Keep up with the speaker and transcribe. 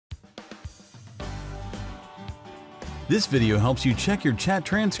This video helps you check your chat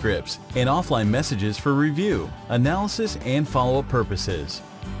transcripts and offline messages for review, analysis, and follow-up purposes.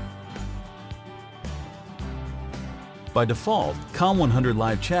 By default, Comm100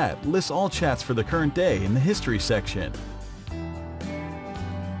 Live Chat lists all chats for the current day in the History section.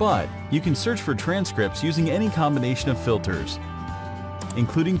 But you can search for transcripts using any combination of filters,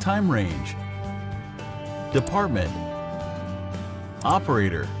 including time range, department,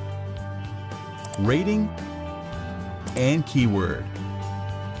 operator, rating, and keyword.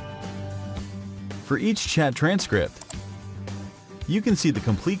 For each chat transcript, you can see the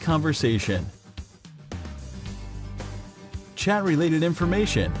complete conversation, chat-related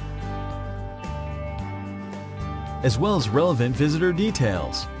information, as well as relevant visitor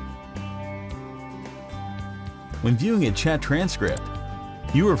details. When viewing a chat transcript,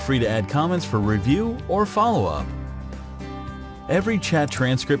 you are free to add comments for review or follow-up. Every chat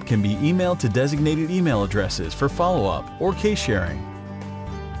transcript can be emailed to designated email addresses for follow-up or case sharing.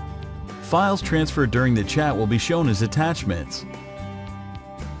 Files transferred during the chat will be shown as attachments.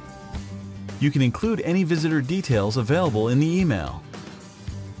 You can include any visitor details available in the email.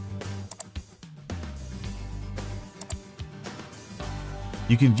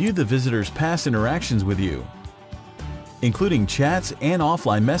 You can view the visitor's past interactions with you, including chats and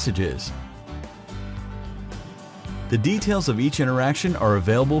offline messages. The details of each interaction are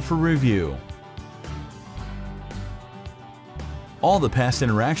available for review. All the past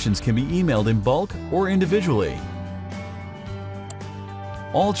interactions can be emailed in bulk or individually.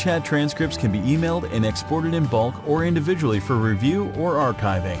 All chat transcripts can be emailed and exported in bulk or individually for review or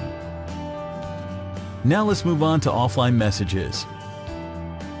archiving. Now let's move on to offline messages.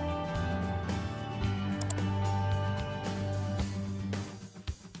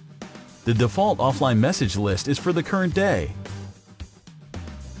 The default offline message list is for the current day.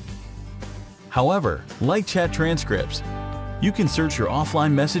 However, like chat transcripts, you can search your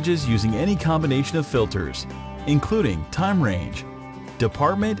offline messages using any combination of filters, including time range,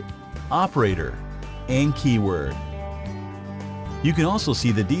 department, operator, and keyword. You can also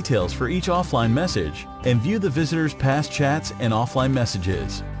see the details for each offline message and view the visitor's past chats and offline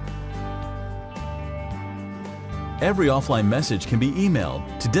messages. Every offline message can be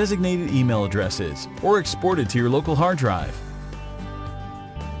emailed to designated email addresses or exported to your local hard drive.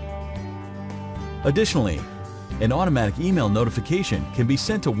 Additionally, an automatic email notification can be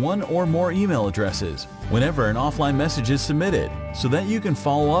sent to one or more email addresses whenever an offline message is submitted, so that you can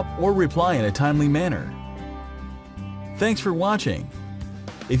follow up or reply in a timely manner. Thanks for watching.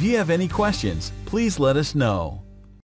 If you have any questions, please let us know.